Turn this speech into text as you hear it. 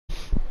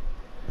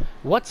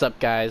What's up,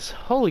 guys?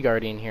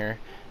 Holygaurdian here,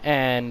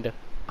 and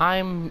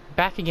I'm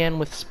back again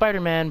with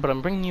Spider-Man, but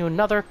I'm bringing you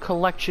another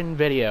collection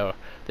video.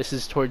 This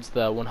is towards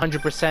the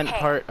 100%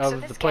 part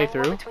of the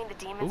playthrough. Between the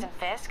demons and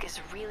Fisk is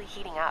really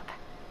heating up.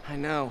 I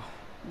know.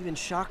 Even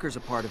Shocker's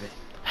a part of it.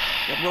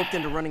 Got roped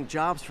into running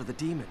jobs for the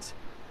demons.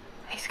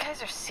 These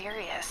guys are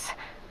serious.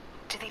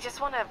 Do they just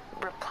want to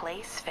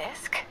replace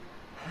Fisk?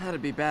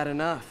 That'd be bad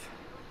enough.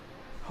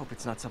 Hope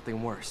it's not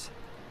something worse.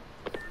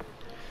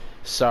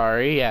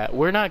 Sorry, yeah,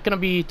 we're not gonna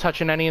be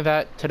touching any of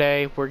that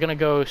today. We're gonna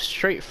go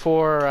straight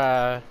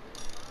for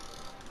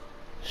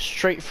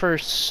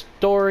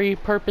story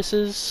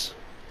purposes.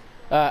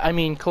 I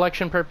mean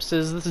collection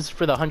purposes. This is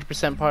for the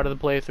 100% part of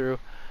the playthrough.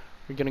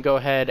 We're gonna go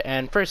ahead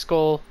and first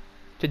goal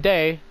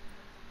today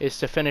is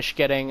to finish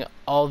getting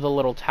all the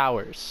little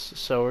towers.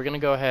 So we're gonna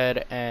go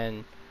ahead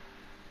and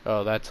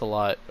oh, that's a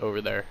lot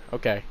over there.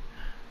 Okay,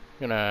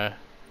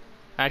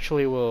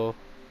 we'll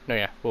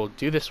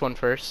do this one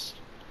first.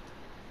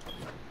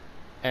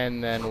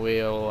 And then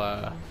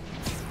we'll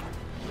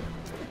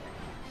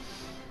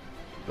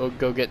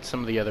go get some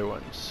of the other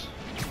ones.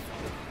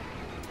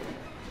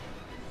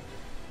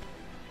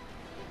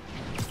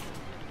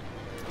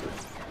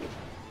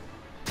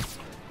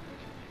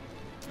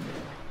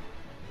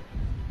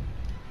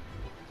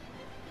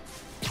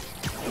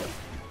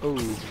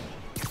 Ooh.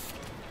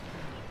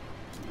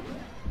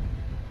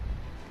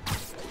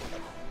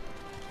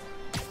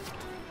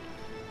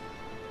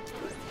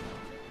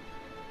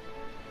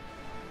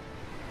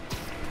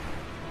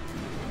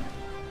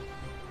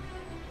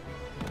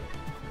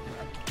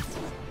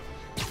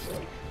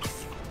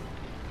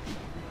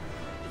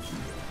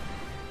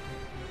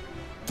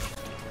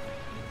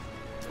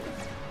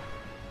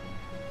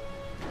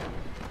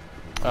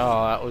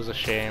 Oh, that was a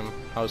shame.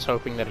 I was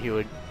hoping that he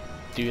would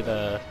do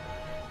the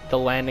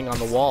landing on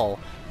the wall.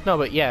 No,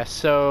 but yeah,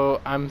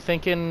 so I'm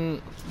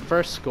thinking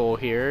first goal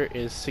here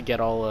is to get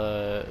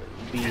all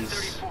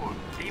these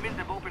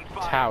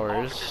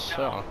towers.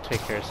 So I'll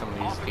take care of some of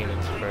these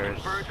demons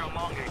first.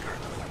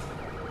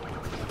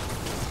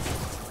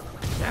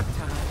 Nap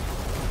time.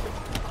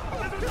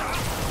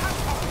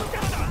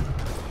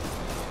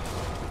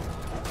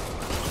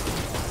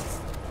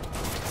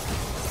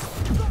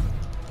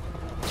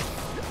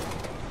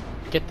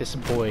 Get this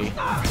boy.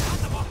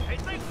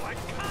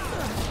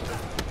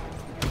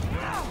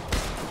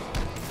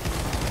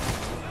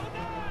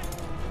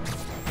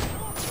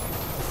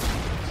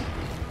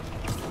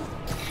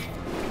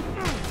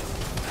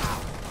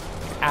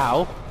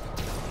 Ow.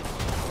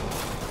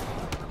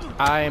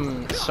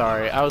 I'm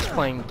sorry, I was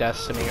playing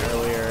Destiny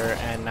earlier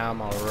and now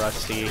I'm all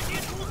rusty.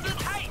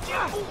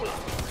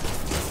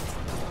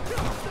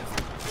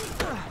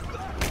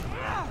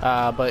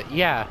 But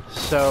yeah,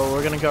 so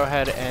we're gonna go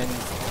ahead and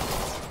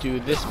do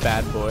this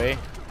bad boy.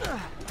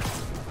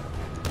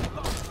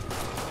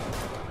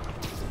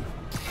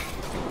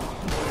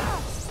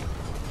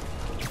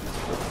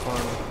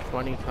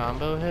 20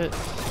 combo hits.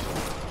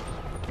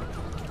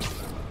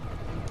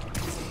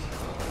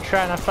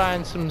 Trying to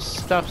find some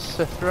stuffs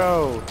to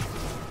throw.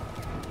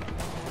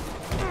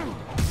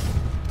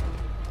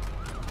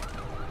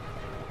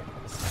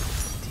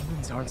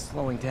 Demons aren't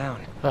slowing down.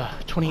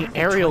 20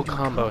 aerial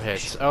combo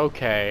hits.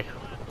 Okay.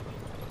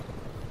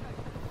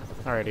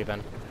 Alrighty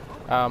then.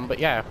 But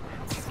yeah,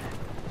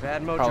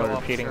 Bad mojo, probably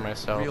officer. repeating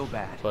myself, Real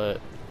bad.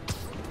 but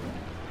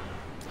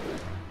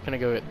gonna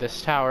go at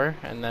this tower,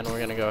 and then we're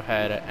gonna go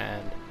ahead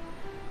and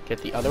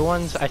get the other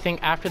ones. I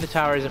think after the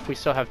towers, if we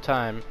still have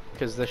time,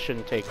 because this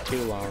shouldn't take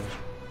too long.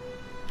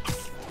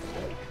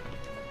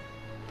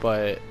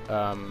 But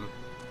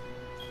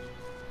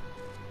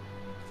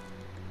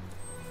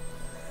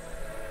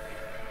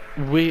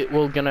we're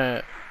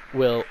gonna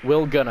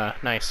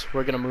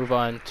move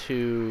on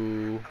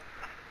to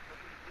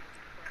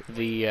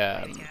the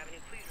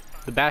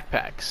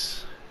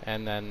backpacks,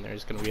 and then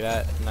there's gonna be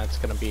that, and that's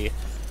gonna be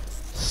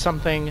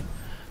something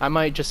I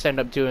might just end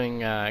up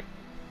doing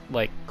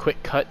like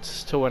quick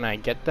cuts to when I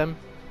get them.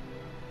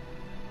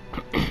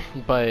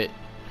 But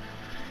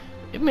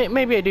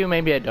maybe I do,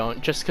 maybe I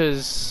don't, just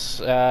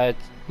because it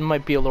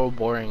might be a little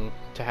boring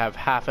to have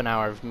half an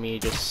hour of me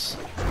just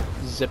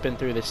zipping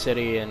through the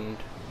city and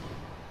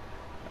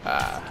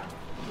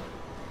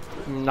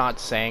not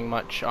saying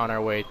much on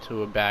our way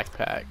to a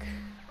backpack.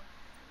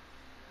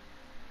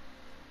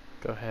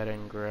 Go ahead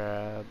and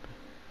grab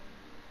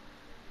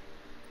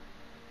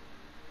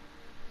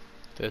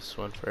this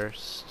one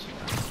first.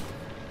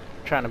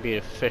 I'm trying to be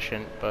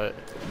efficient, but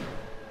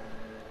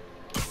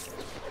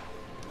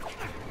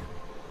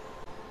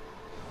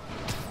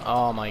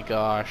oh my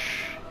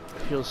gosh,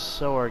 it feels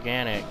so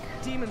organic.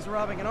 Demons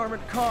robbing an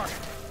armored car.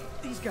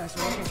 These guys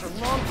are looking for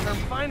long-term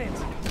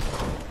financing.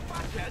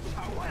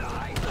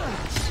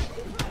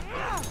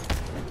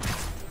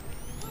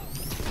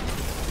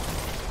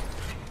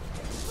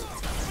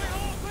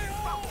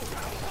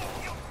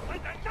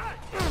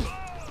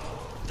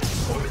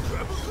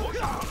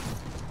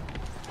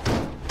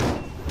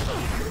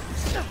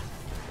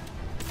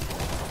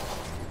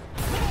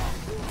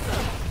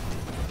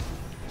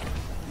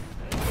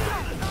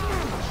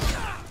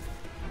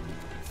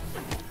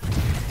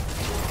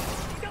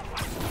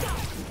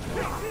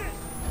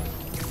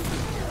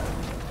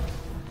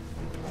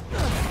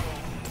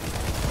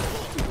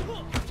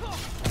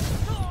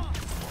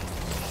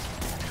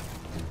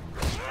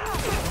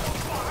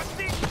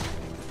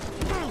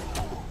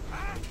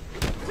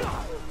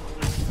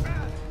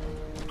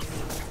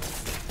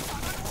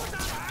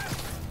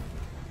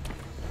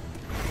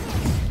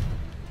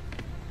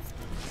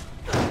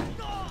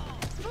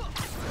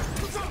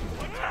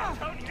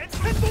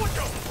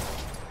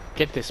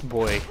 Get this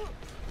boy.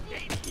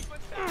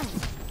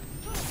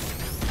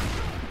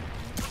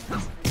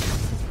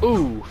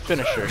 Ooh,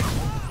 finisher.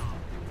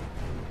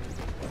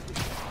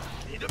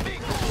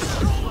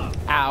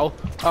 Ow.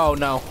 Oh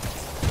no.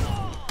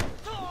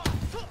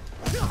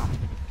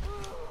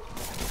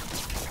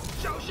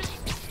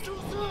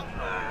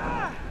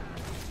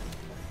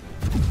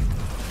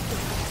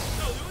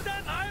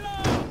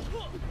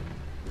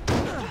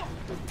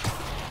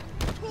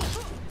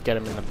 Get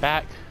him in the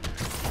back.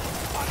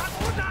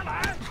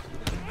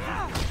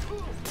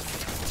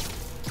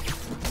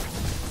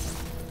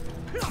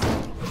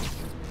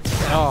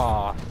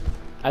 Oh,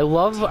 I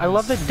love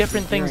the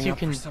different things you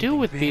can do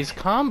with these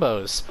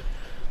combos.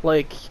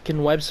 Like, you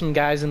can web some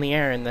guys in the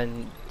air and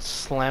then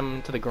slam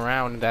them to the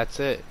ground. That's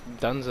it.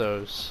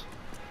 Dunzos.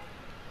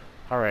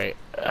 Alright.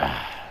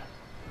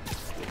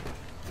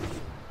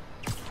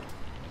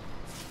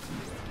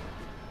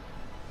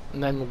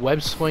 And then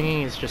web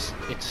swinging is just,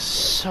 it's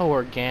so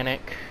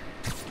organic.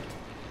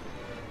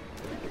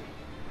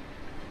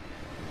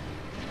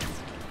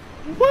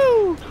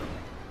 Woo!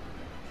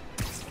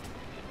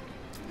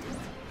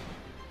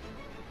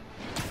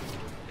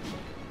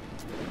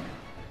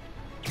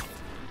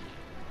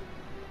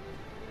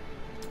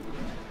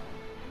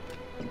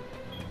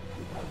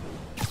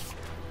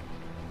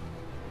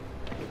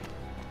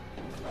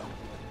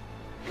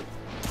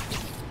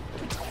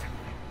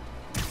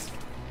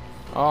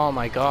 Oh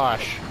my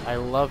gosh, I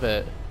love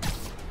it.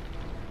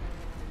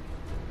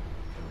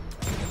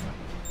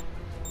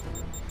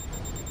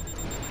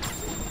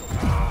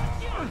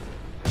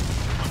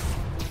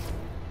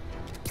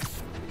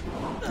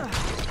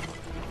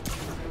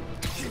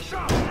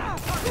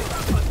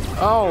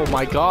 Oh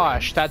my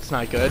gosh, that's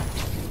not good.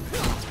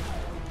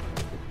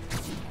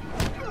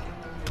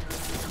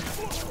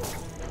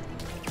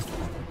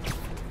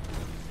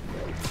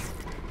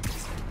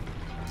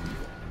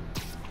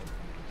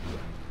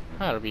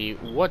 Gotta be,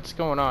 what's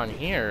going on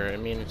here? I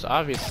mean, it's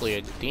obviously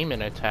a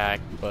demon attack,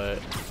 but...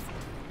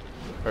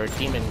 or a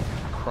demon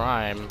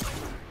crime.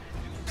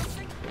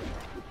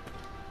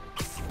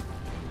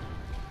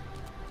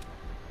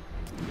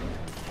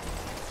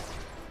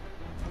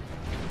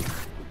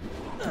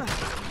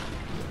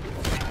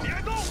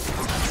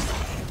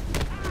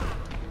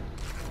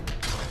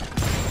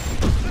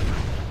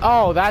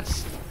 Oh,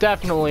 that's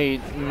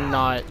definitely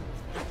not...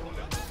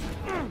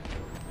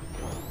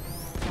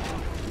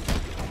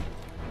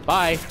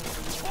 Bye.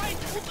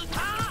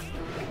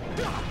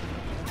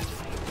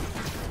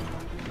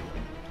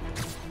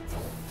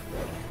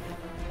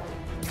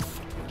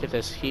 Get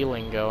this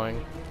healing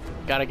going.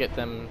 Gotta get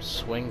them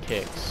swing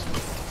kicks.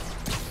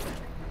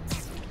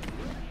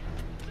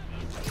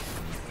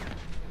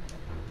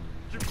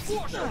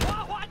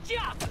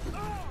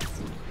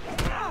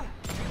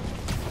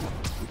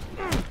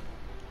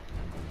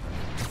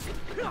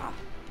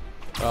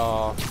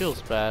 Oh,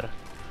 feels bad.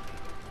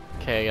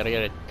 Okay, gotta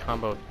get a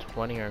combo of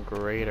 20 or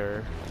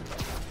greater.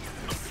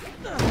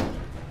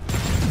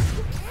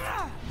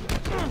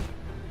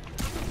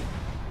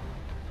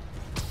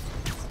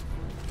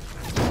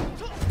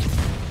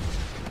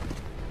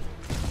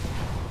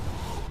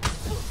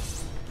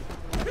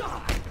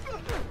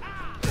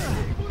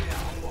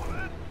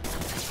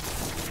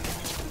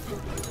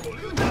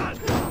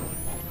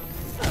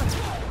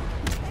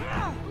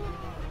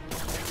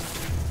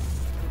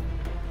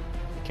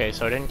 Okay,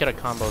 so I didn't get a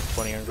combo of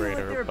 20 or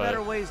greater, there are but...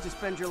 better ways to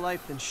spend your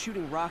life than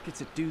shooting rockets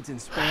at dudes in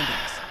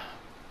spandex.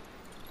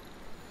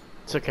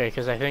 It's okay,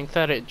 because I think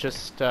that it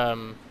just,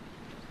 I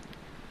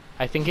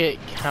think it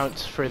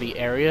counts for the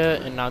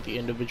area and not the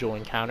individual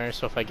encounter,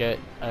 so if I get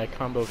a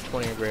combo of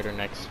 20 or greater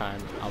next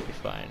time, I'll be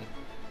fine.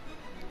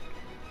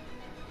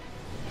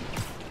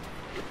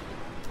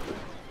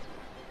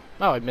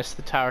 Oh, I missed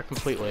the tower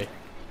completely.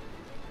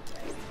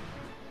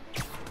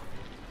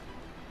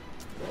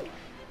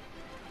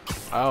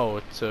 Oh,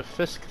 it's a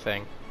Fisk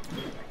thing.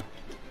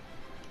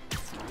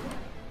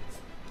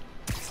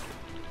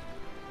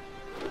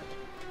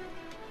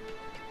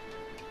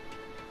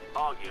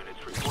 All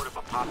units report of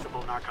a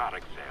possible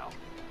narcotics sale.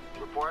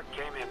 Report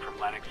came in from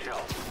Lenox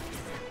Hill.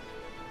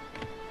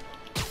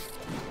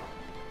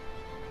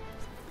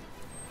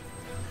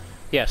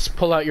 Yes,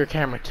 pull out your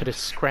camera to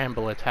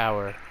scramble a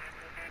tower.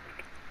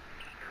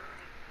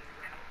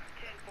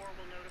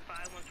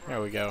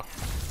 There we go.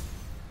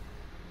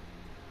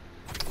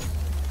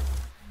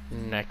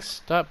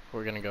 Next up,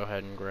 we're gonna go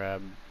ahead and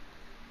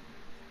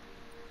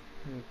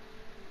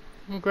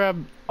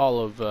grab all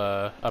of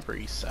Upper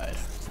East Side.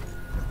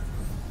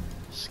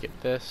 Skip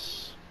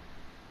this.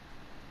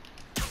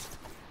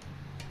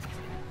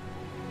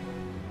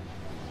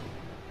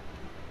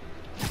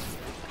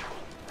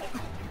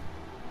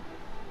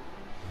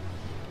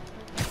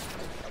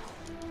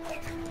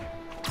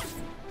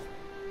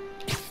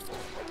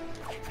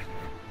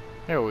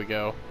 There we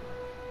go.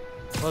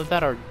 Love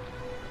that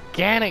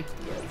organic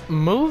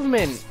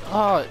movement.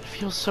 Oh, it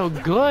feels so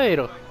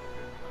good.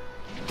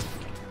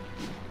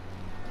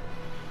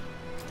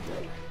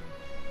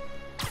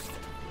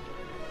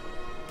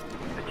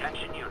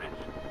 Attention units.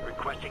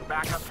 Requesting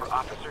backup for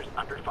Officers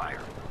under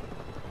fire.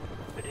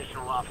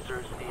 Additional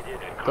officers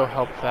needed at Go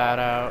help that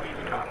out.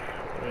 Please copy.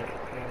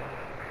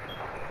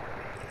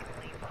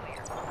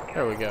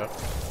 There we go.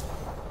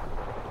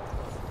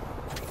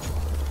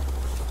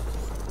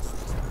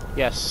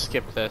 Yes,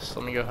 skip this.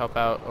 Let me go help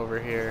out over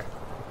here.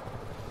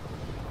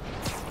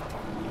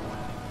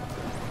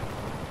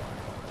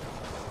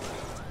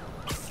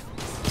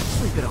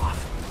 Sleep it off.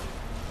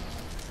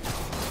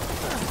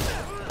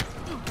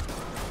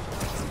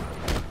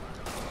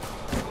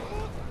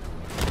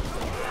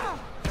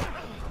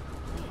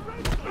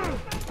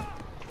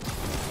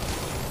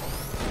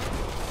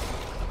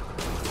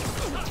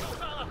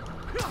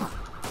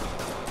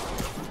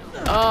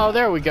 Oh,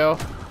 there we go.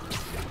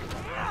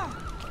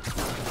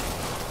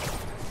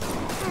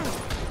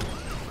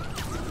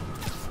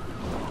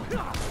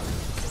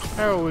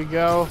 There we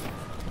go.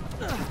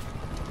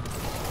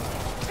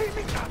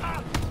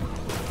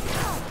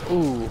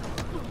 Ooh.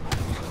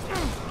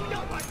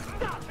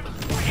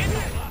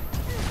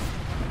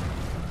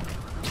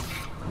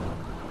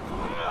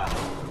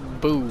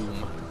 Boom.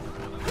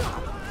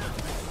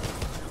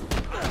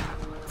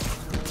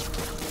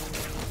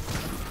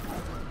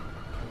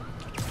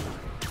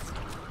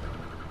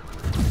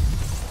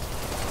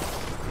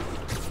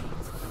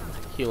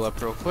 Heal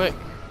up real quick.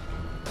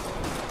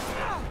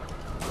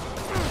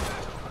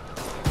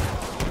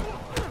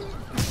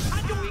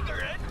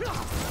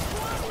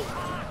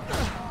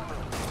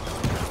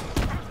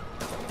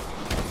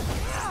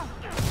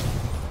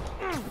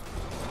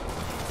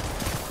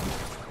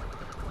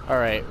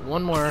 Alright,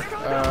 one more.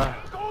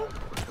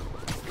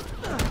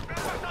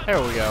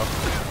 There we go.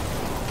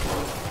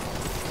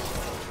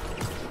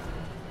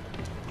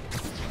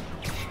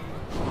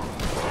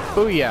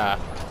 Booyah!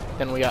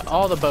 Then we got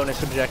all the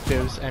bonus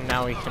objectives, and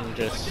now we can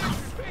just...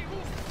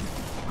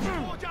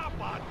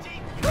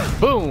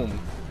 Boom!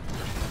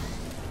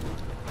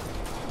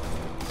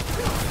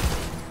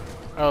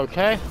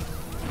 Okay.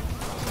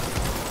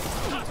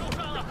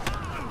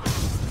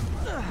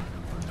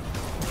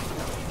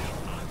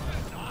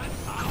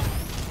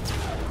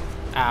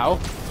 Ow.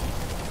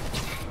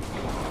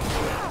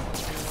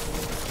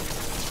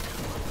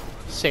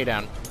 Stay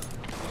down.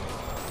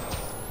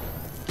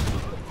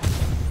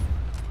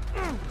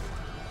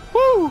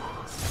 Woo!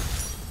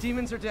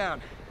 Demons are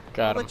down.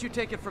 Got I'll 'em. let you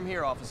take it from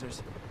here,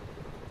 officers.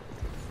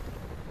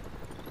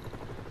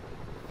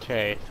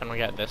 Okay, then we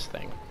got this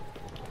thing.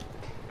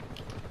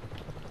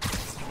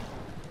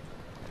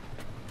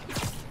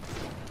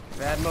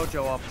 Bad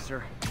mojo,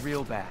 officer.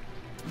 Real bad.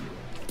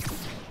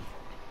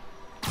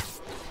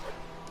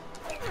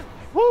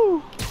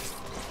 Woo!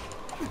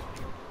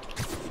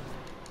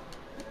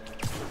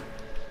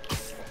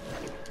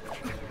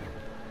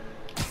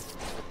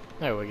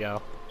 There we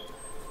go.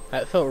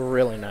 That felt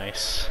really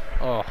nice.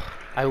 Oh,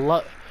 I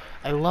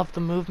love the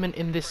movement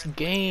in this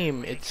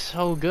game. It's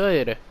so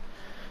good.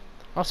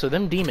 Also,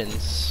 them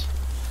demons.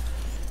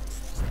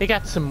 They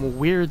got some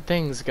weird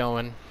things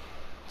going.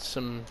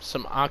 Some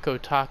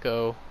Akko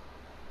Taco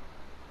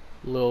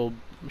little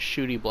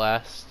shooty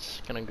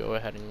blasts. Gonna go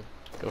ahead and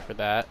go for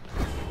that.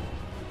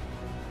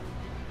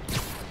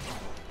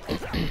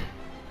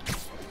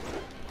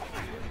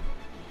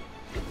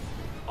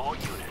 All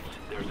units,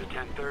 there's a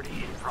 1030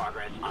 in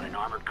progress on an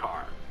armored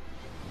car.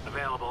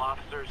 Available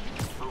officers,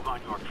 move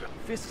on Yorkville.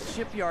 Fisk's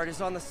shipyard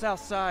is on the south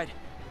side.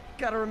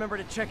 Gotta remember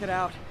to check it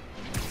out.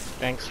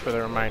 Thanks for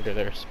the reminder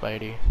there,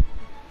 Spidey.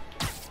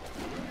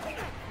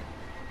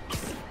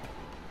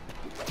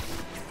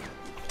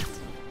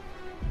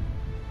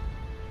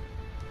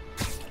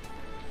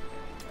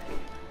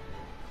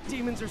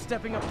 Demons are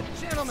stepping up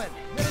to gentlemen.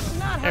 That is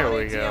not how There an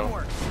we ATM go.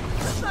 works.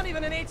 That's not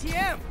even an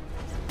ATM.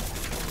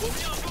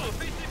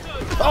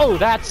 Oh,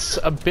 that's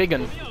a big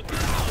one.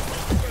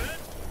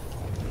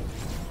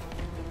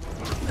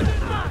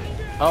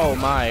 Oh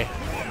my.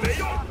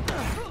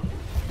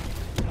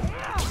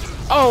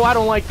 Oh, I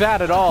don't like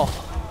that at all.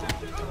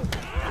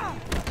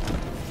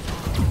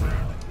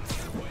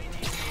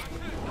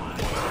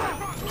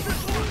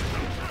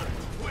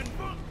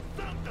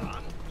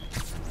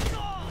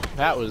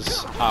 That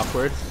was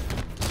awkward.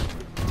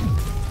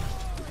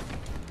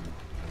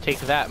 Take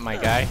that, my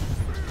guy.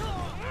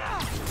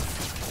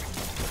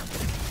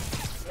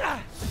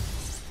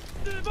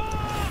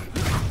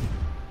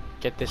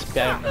 Get this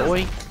bad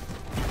boy.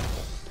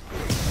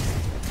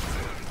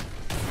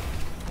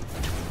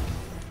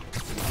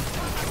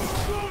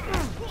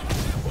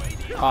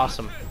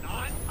 Awesome.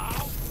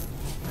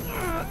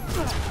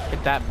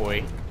 Hit that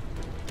boy.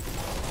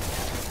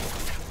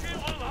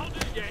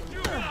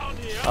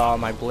 Oh,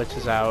 my blitz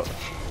is out.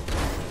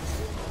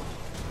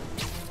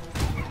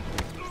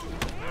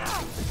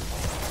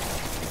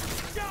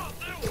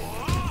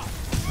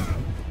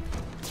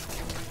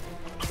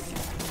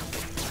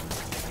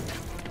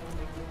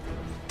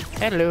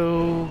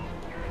 Hello.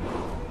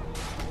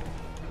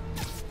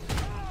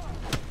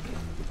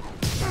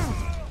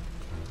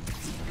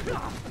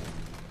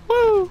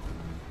 Woo!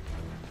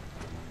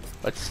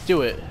 Let's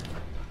do it.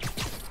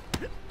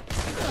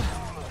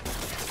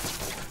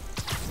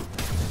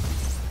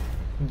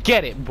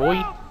 Get it,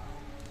 boy.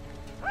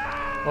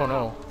 Oh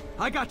no.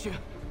 I got you.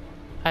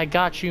 I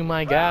got you,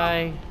 my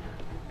guy.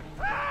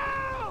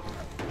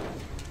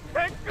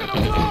 Tank's gonna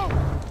blow!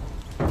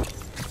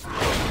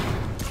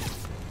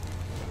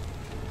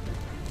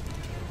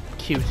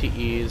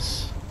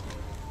 QTEs.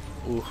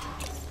 Oof.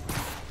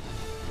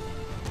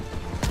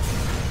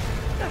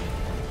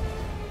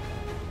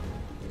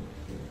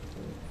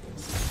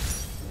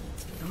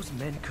 Those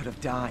men could have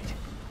died.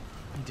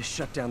 Need to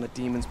shut down the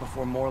demons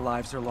before more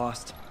lives are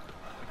lost.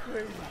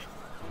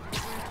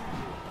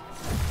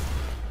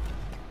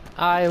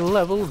 I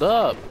leveled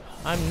up.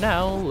 I'm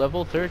now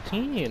level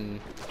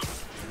 13.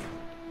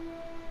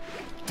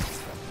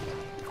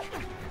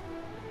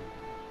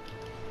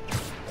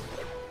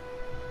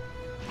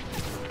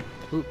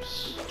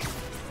 Oops.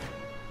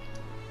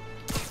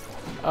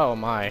 Oh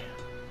my.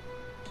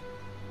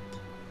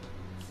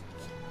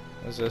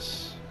 Is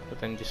this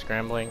within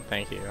descrambling?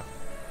 Thank you.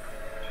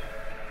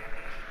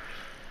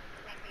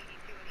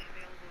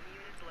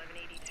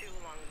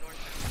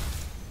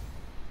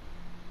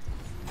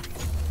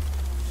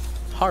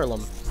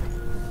 Harlem.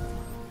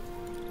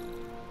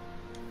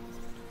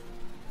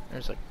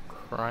 There's a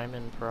crime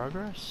in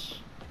progress.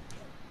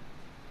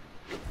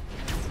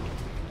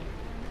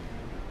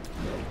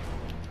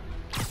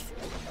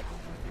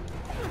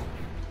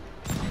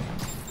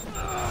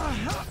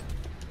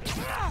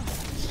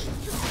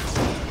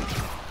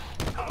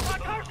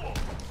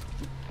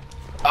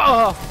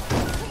 Oh!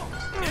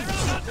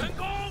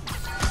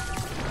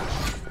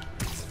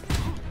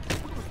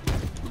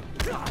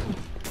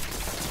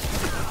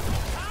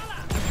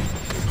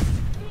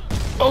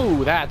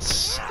 Oh,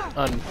 that's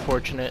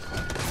unfortunate.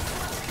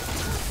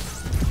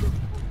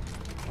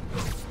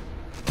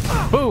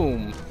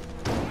 Boom!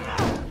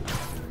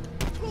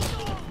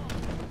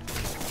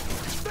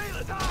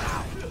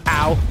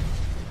 Ow!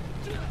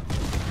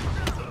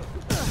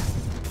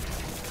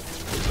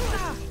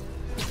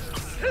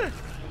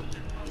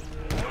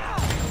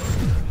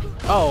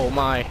 Oh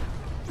my.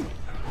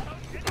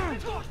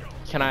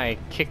 Can I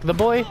kick the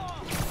boy?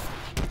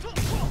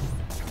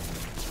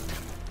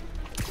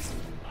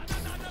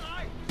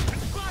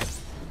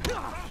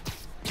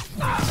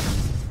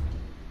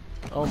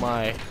 Oh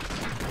my.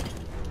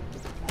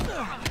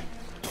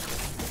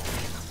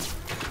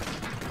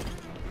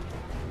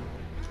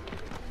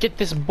 Get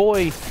this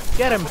boy!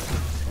 Get him!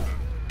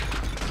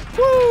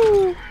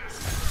 Woo!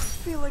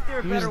 Feel like there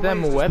are Use better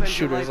them ways to web spend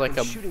your shooters life like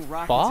than a shooting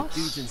rockets boss? at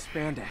dudes in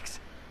spandex.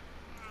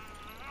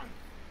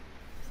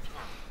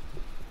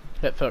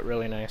 That felt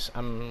really nice.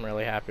 I'm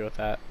really happy with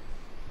that.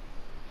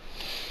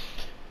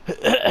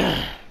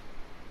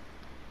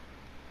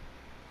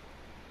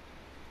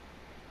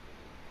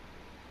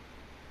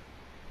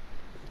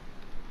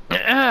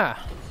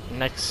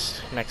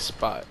 Next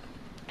spot.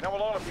 Now, a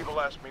lot of people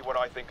ask me what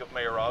I think of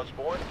Mayor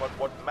Osborn, but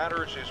what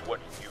matters is what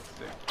you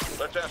think.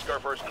 Let's ask our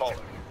first caller.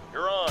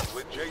 You're on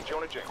with J.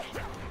 Jonah James.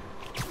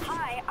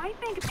 Hi, I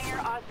think Mayor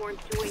Osborn's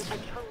doing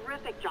a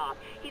terrific job.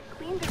 He's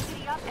cleaned the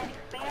city up and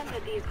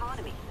expanded the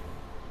economy.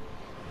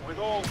 With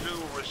all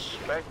due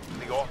respect to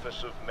the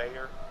office of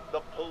mayor,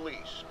 the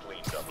police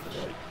cleaned up the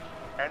city,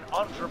 and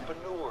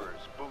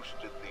entrepreneurs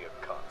boosted the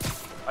economy.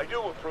 I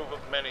do approve of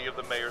many of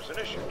the mayor's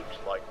initiatives,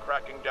 like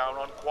cracking down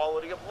on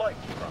quality of life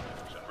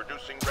crimes and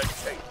reducing red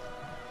tape.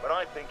 But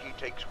I think he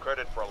takes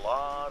credit for a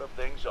lot of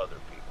things other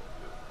people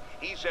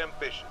do. He's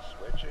ambitious,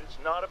 which is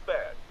not a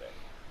bad thing.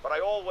 But I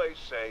always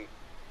say,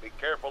 be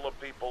careful of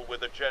people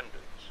with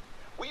agendas.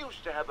 We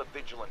used to have a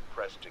vigilant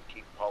press to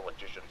keep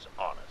politicians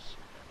honest,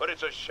 but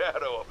it's a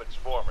shadow of its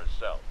former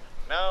self.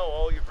 Now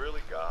all you've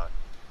really got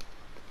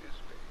is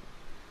me.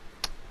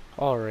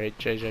 Alright,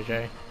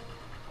 JJJ.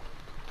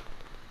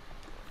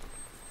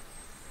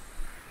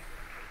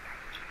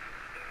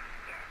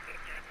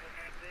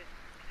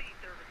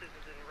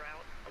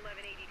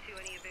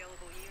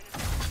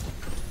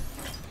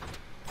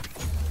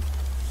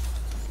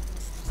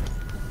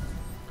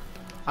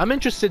 I'm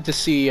interested to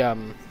see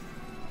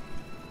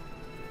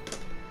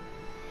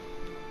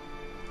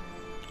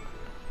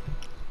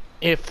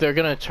if they're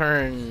gonna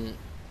turn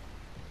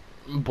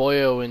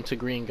Boyo into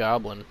Green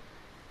Goblin.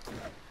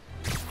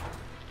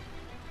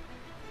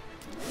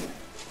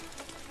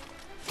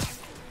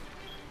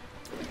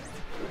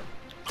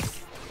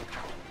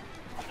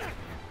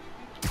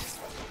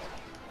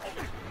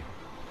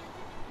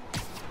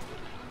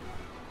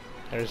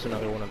 There's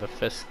another one of the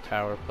Fisk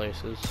Tower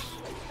places.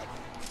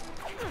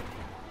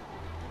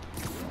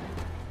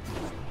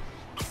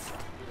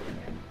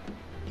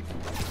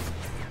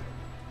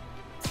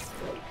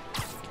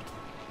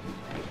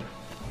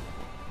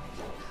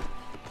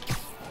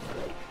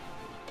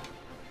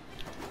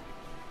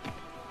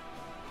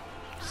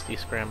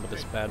 Scramble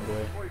this bad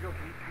boy.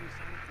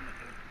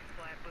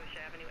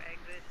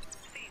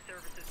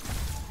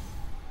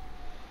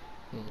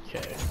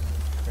 Okay,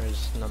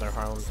 there's another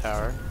Harlem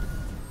Tower.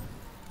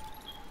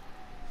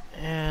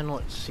 And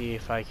let's see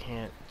if I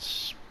can't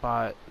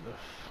spot the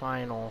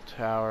final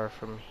tower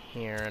from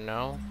here.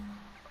 No?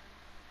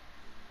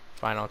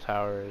 Final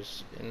tower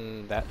is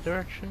in that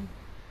direction?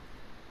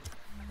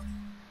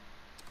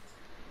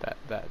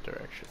 That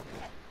direction.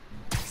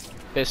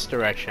 This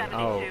direction.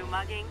 Oh. 72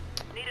 mugging.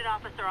 Needed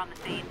officer on the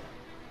scene.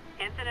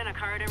 Incident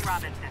occurred in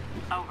Robinson.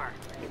 Over.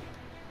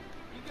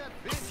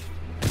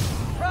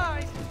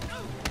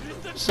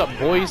 What's up,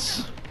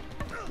 boys?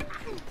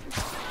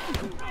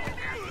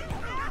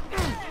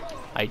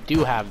 I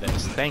do have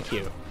this. Thank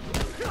you.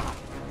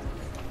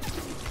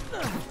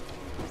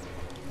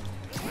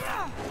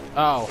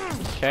 Oh,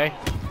 okay.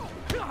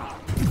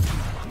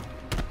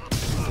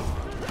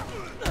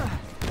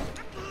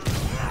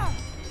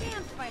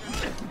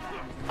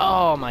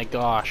 Oh my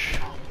gosh.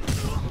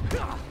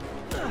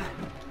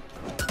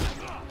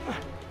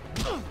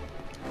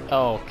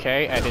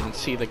 Okay, I didn't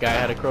see the guy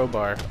had a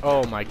crowbar.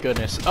 Oh my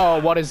goodness. Oh,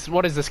 what is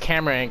this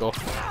camera angle?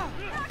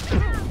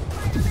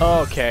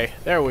 Okay,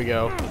 there we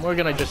go. We're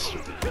gonna just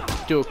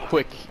do a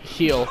quick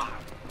heal.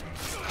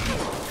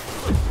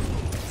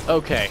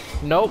 Okay,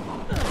 nope.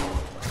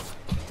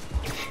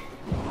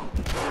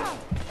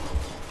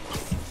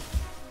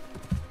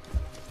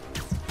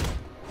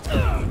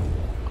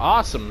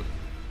 Awesome.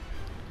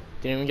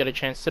 Didn't even get a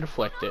chance to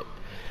deflect it.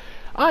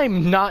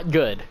 I'm not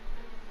good.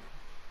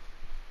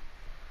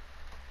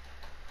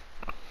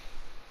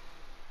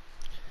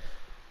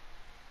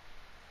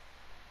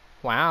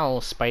 Wow,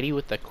 Spidey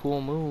with the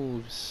cool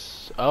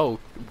moves. Oh,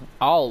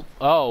 oh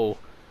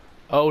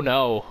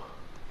no.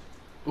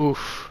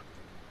 Oof.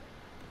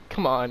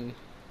 Come on,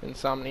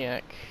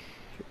 Insomniac.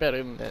 You're better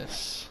than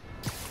this.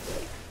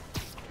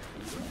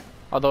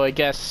 Although I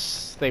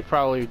guess they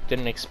probably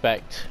didn't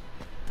expect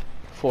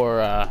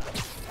for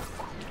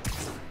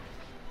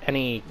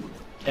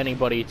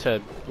anybody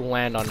to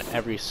land on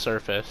every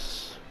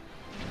surface.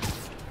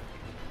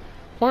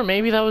 Or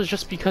maybe that was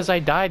just because I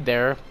died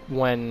there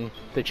when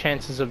the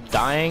chances of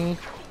dying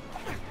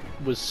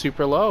was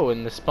super low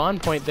and the spawn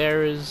point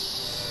there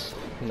is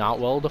not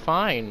well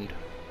defined.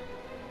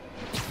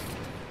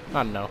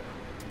 I don't know.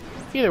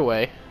 Either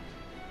way.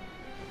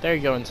 There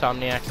you go,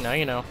 Insomniac, now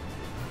you know.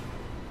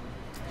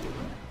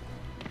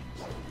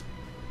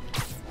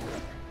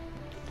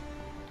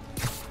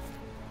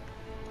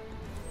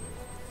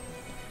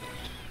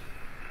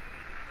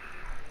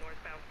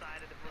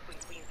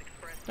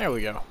 There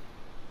we go.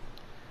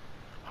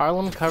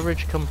 Harlem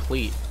coverage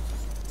complete.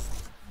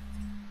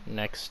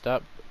 Next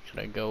up,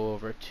 gonna go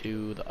over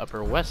to the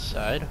Upper West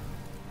Side.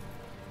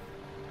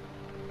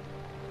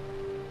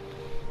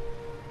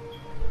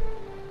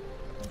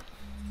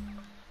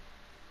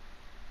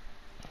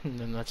 And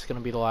then that's gonna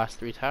be the last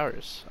 3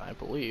 towers, I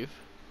believe.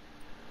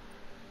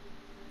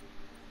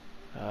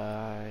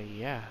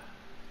 Yeah.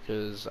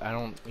 Because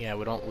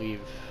we don't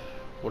leave,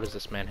 what is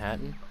this,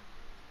 Manhattan?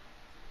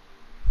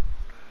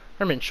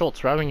 Herman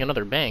Schultz robbing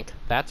another bank.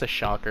 That's a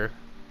shocker.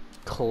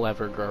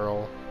 Clever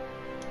girl.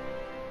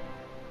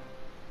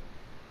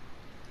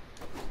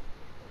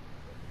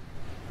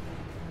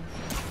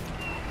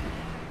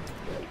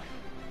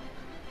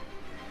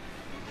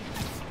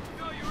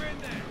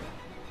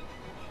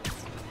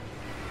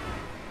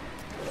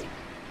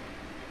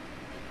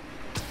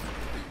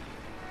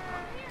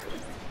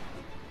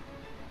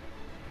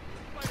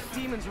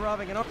 Demons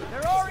robbing an office.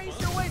 There are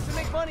easier ways to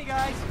make money,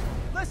 guys.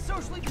 Less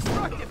socially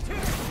destructive, too.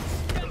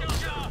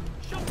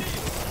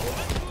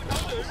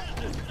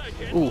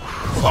 Ooh.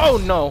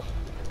 Oh no!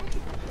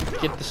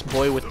 Get this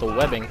boy with the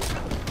webbing.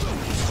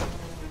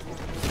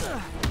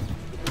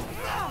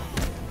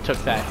 Took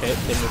that hit,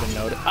 didn't even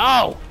notice.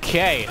 Oh,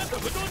 okay!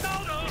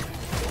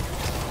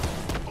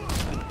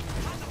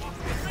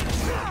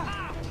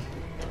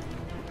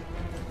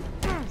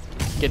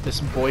 Get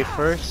this boy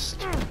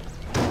first.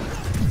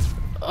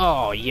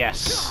 Oh,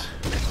 yes.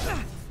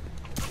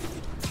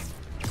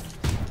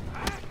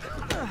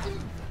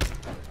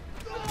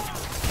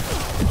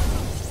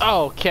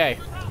 Okay.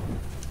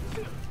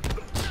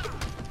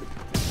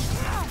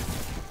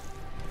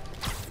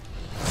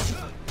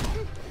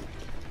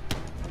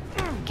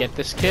 Get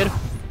this kid.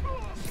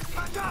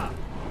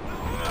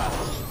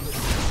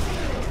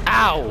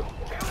 Ow!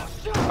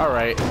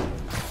 Alright.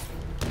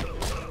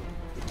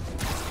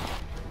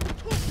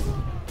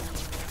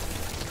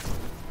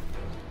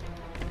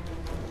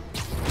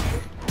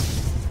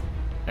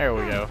 There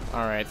we go.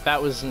 Alright,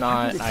 that was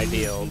not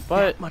ideal,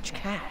 but much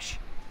cash.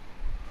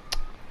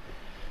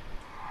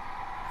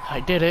 I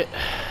did it.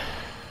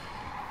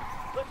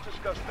 Let's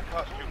discuss the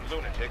costume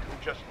lunatic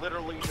who just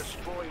literally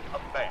destroyed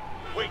a bank.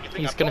 Wait, you think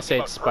He's I'm gonna talking say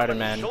about it's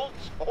Spider-Man. Herman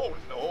Schultz? Oh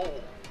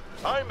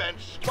no, I meant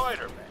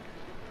Spider-Man.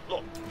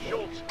 Look,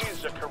 Schultz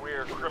is a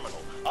career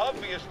criminal,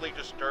 obviously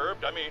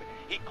disturbed. I mean,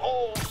 he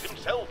calls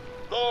himself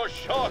the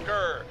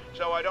Shocker,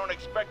 so I don't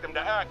expect him to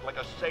act like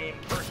a sane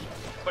person.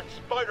 But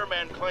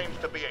Spider-Man claims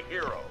to be a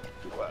hero.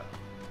 Well,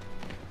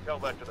 tell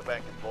that to the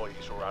bank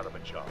employees who are out of a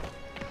job.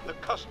 The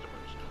customers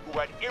who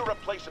had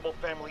irreplaceable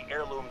family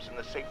heirlooms in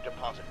the safe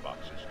deposit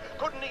boxes.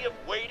 Couldn't he have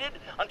waited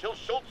until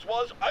Schultz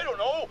was, I don't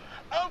know,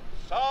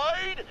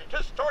 outside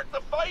to start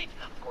the fight?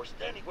 Of course,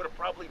 then he would have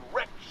probably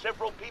wrecked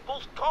several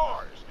people's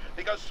cars,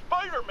 because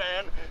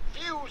Spider-Man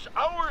views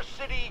our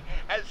city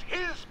as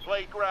his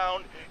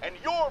playground and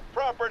your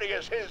property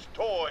as his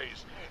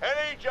toys. And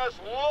he just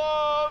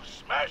loves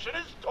smashing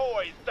his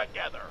toys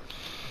together.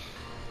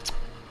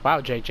 Wow,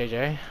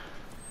 JJJ.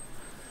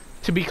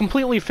 To be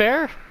completely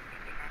fair,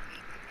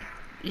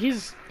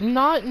 he's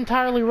not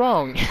entirely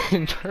wrong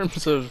in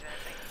terms of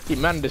the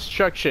amount of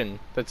destruction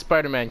that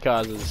Spider-Man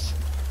causes.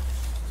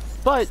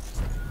 But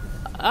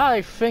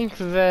I think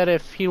that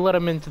if he let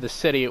him into the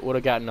city, it would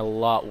have gotten a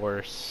lot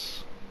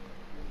worse.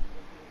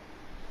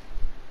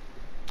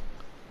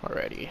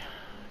 Alrighty.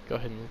 Go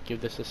ahead and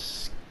give this a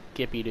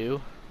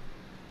skippy-doo.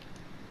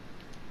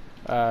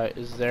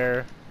 Is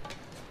there...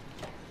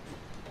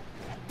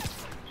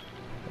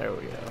 There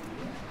we go.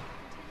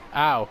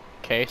 Ow!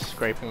 Okay,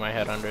 scraping my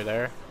head under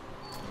there.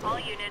 All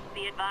units,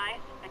 be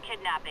advised, a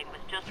kidnapping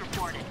was just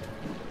reported.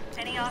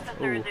 Any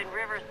officers in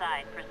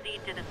Riverside, proceed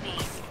to the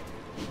scene.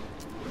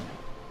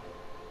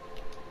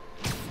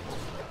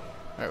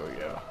 There we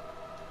go.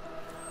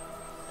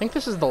 I think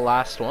this is the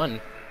last one.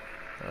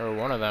 Or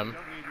one of them.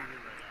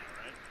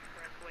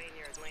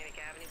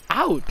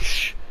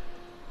 Ouch!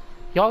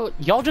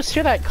 Y'all just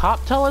hear that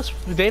cop tell us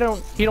he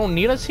don't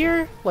need us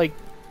here? Like,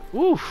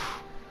 oof.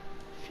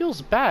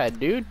 Feels bad,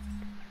 dude.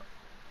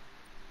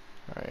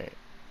 Alright.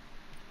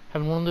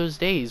 Having one of those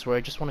days where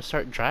I just want to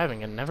start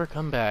driving and never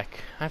come back.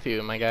 I feel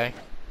you, my guy.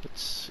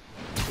 It's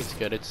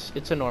good.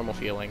 It's a normal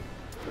feeling.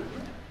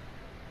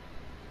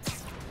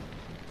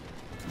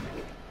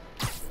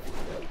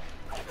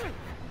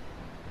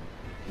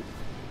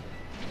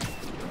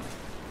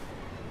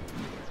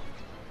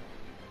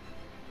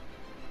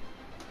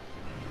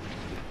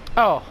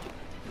 Oh,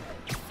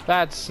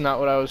 that's not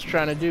what I was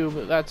trying to do,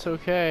 but that's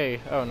okay.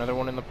 Oh, another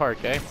one in the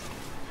park, eh?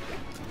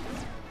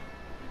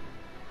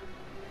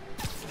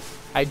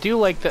 I do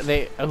like that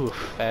they... Oh,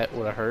 that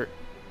would have hurt,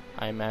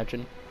 I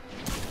imagine.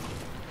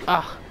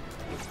 Ah!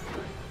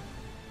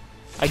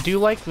 I do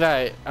like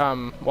that,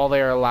 while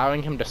they are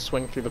allowing him to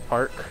swing through the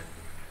park,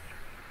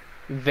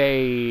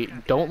 they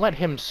don't let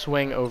him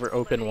swing over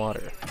open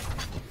water.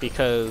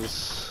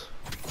 Because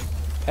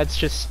that's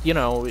just, you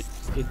know,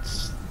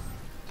 it's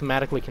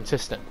thematically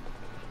consistent.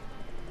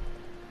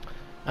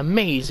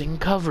 Amazing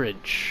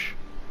coverage.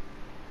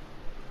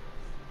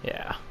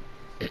 Yeah.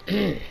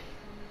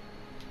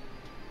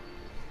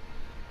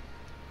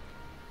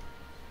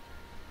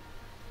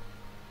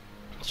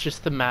 It's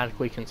just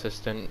thematically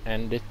consistent,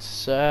 and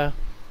it's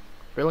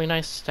really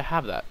nice to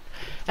have that.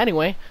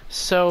 Anyway,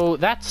 so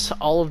that's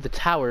all of the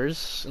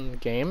towers in the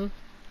game.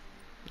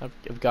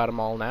 I've got them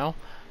all now.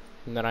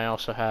 And then I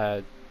also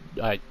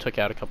I took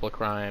out a couple of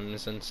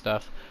crimes and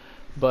stuff.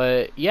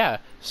 But yeah,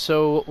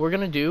 so what we're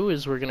gonna do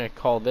is we're gonna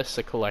call this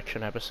a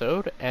collection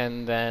episode,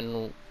 and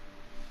then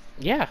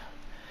yeah,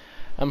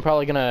 I'm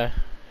probably gonna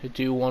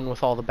do one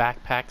with all the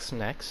backpacks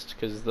next,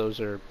 because those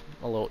are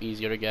a little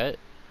easier to get.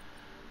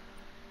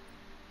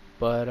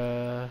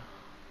 But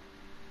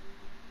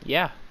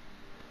yeah.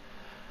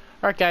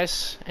 Alright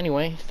guys,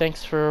 anyway,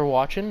 thanks for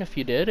watching if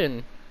you did,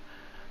 and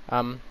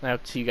I'll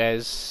see you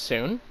guys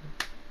soon.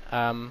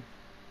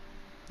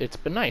 It's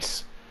been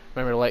nice.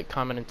 Remember to like,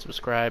 comment, and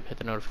subscribe, hit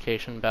the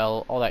notification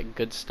bell, all that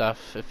good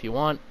stuff if you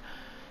want.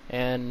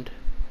 And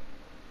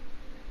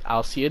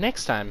I'll see you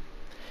next time.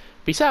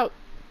 Peace out!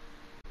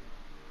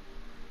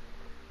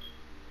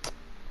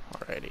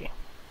 Alrighty.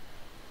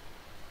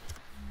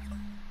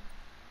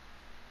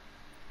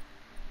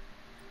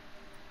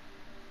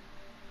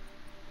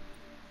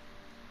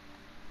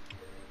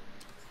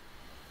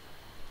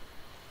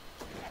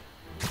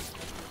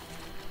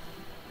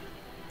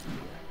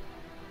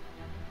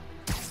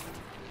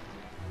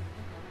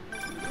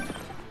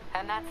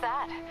 And that's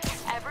that.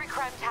 Every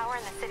crime tower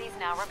in the city's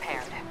now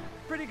repaired.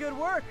 Pretty good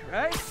work,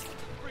 right?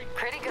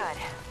 Pretty good,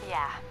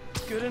 yeah.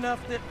 Good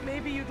enough that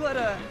maybe you'd let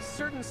a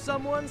certain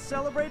someone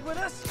celebrate with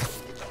us?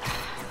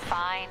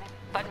 Fine,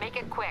 but make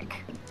it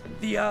quick.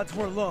 The odds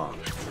were long,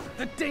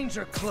 the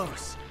danger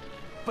close.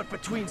 But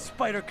between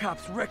Spider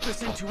Cop's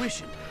reckless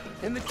intuition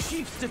and the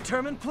Chief's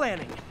determined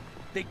planning,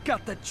 they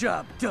got the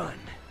job done.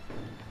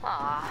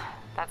 Aw,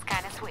 that's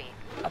kind of sweet.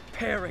 A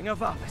pairing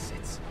of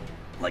opposites,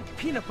 like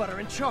peanut butter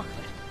and chocolate,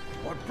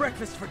 or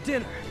breakfast for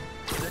dinner.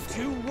 The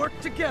two work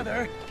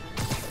together.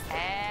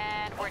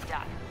 And we're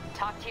done.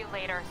 Talk to you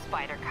later,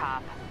 Spider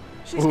Cop.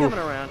 She's coming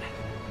around,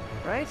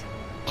 right?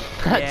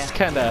 That's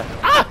kinda...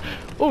 Ah!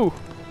 Ooh!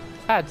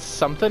 That's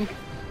something.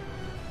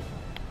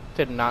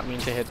 Did not mean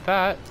to hit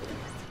that.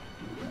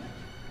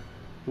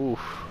 Oof.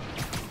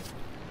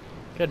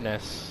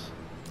 Goodness.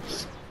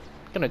 Just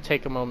gonna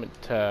take a moment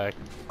to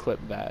clip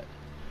that,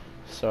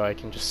 so I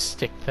can just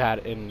stick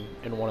that in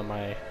one of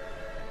my...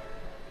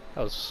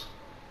 That was